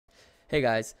Hey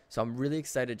guys, so I'm really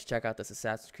excited to check out this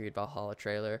Assassin's Creed Valhalla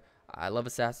trailer. I love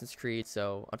Assassin's Creed,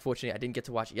 so unfortunately I didn't get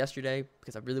to watch it yesterday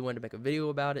because I really wanted to make a video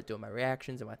about it, doing my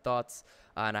reactions and my thoughts,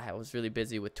 and I was really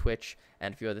busy with Twitch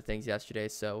and a few other things yesterday,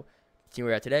 so here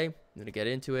we are today. I'm going to get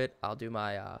into it. I'll do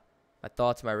my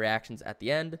thoughts, my reactions at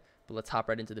the end, but let's hop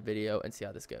right into the video and see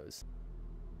how this goes.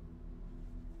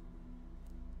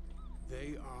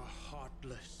 They are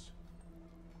heartless.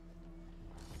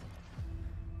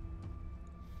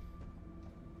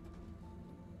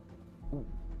 Ooh,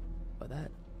 oh,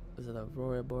 that was it, the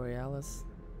Aurora Borealis?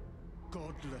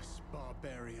 Godless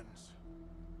barbarians.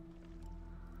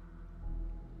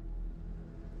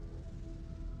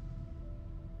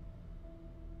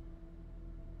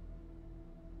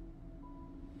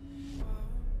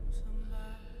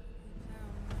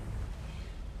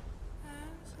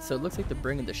 So it looks like they're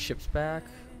bringing the ships back,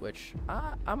 which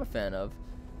I'm a fan of.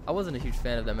 I wasn't a huge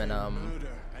fan of them in Murder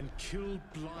and kill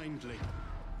blindly.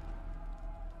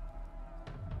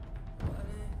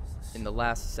 in the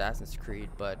last Assassin's Creed,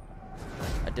 but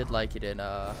I did like it in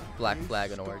Black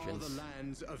Flag and Origins. The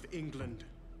lands of England,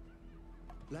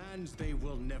 lands they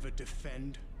will never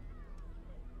defend,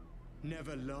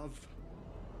 never love.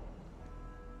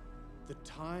 The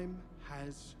time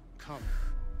has come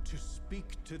to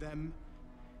speak to them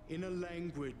in a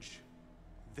language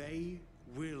they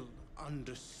will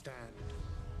understand.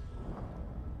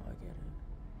 I get it.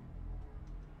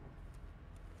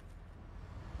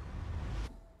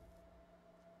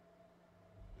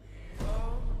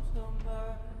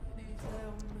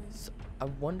 So I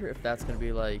wonder if that's gonna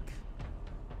be like,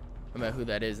 I mean, who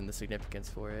that is and the significance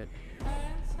for it.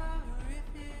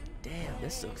 Damn,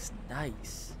 this looks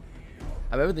nice.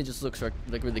 I mean, everything just looks like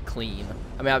really clean.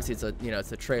 I mean, obviously it's a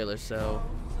it's a trailer, so,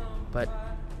 but.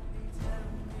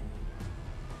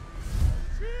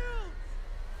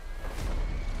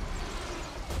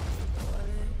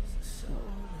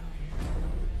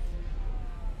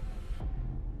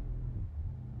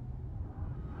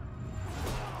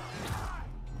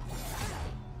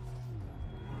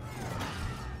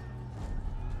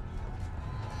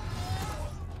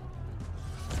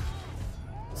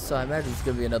 So I imagine it's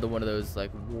gonna be another one of those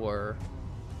like war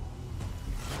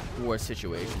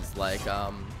situations, like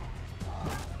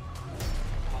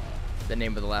the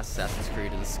name of the last Assassin's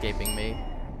Creed is escaping me.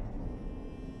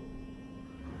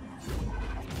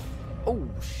 Oh,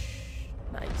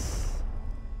 nice.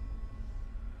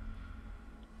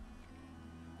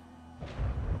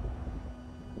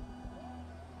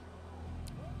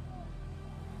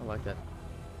 I like that.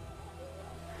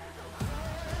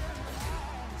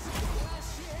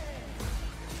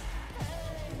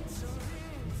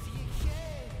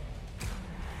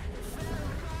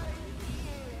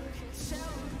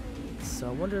 So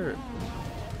I wonder.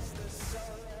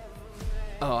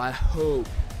 Oh, I hope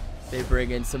they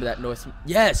bring in some of that Norse.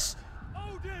 Yes.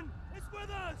 Odin is with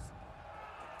us.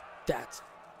 That's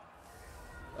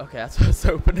okay. That's what I was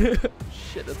hoping.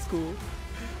 Shit, that's cool.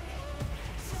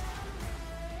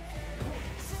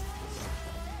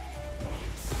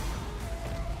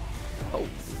 Oh,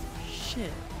 shit.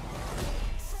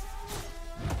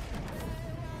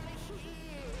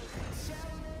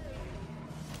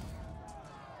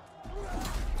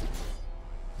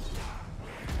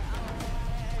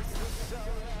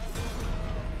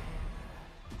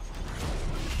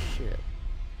 Shit.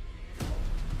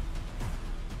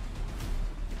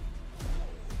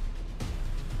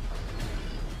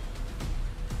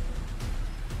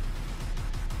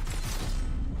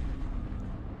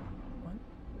 What?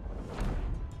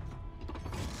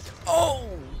 Oh!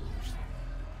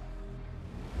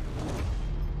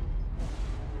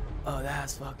 Oh,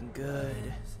 that's fucking good.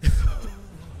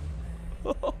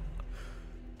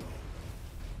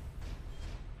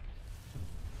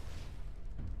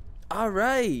 All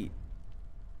right.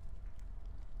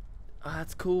 Oh,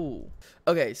 that's cool.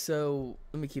 Okay, so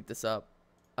let me keep this up.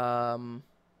 I don't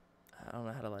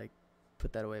know how to like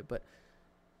put that away, but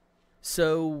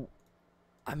so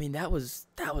I mean that was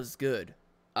good.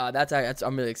 That's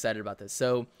I'm really excited about this.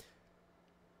 So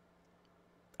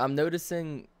I'm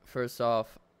noticing first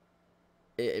off,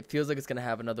 it feels like it's gonna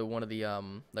have another one of the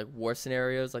like war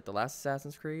scenarios like the last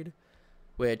Assassin's Creed,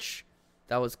 which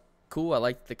that was cool. I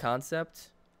liked the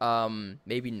concept.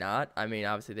 Maybe not. I mean,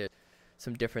 obviously there's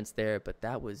some difference there, but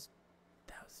that was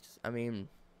just, I mean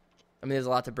there's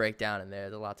a lot to break down in there.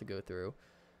 There's a lot to go through,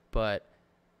 but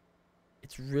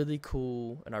it's really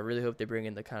cool, and I really hope they bring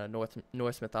in the kind of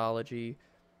Norse mythology,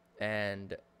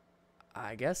 and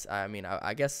I guess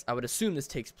I guess I would assume this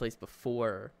takes place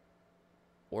before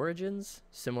Origins,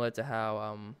 similar to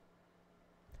how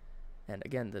And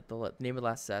again, the name of the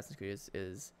last Assassin's Creed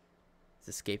is It's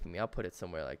escaping me. I'll put it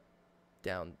somewhere like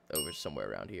down over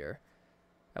somewhere around here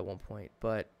at one point.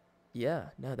 But yeah,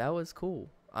 no, that was cool.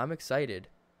 I'm excited.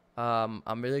 I'm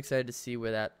really excited to see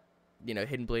where that,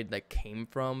 Hidden Blade like came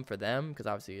from for them, because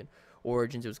obviously in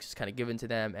Origins it was just kind of given to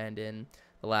them, and in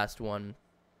the last one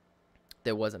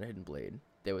there wasn't a Hidden Blade.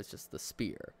 There was just the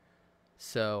spear.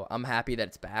 So I'm happy that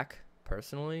it's back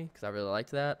personally, because I really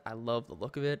liked that. I love the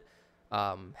look of it.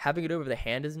 Having it over the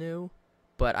hand is new,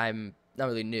 but I'm not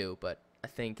really new, but I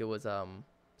think it was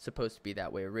supposed to be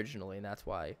that way originally, and that's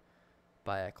why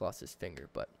Bayek lost his finger.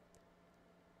 But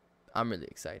I'm really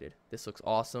excited. This looks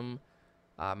awesome.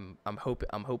 I'm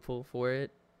hopeful for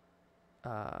it.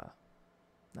 Not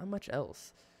much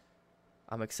else.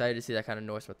 I'm excited to see that kind of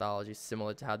Norse mythology,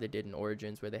 similar to how they did in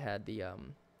Origins, where they had the a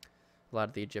lot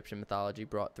of the Egyptian mythology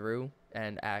brought through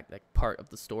and act like part of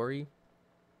the story.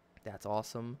 That's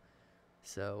awesome.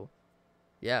 So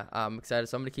yeah, I'm excited.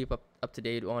 So I'm gonna keep up to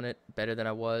date on it, better than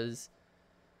I was,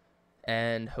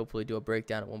 and hopefully do a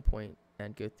breakdown at one point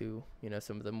and go through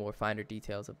some of the more finer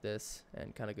details of this,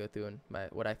 and kind of go through and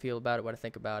what I feel about it, what I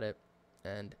think about it.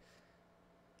 And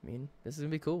I mean, this is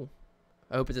gonna be cool.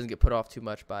 I hope it doesn't get put off too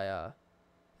much by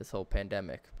this whole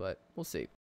pandemic, but we'll see.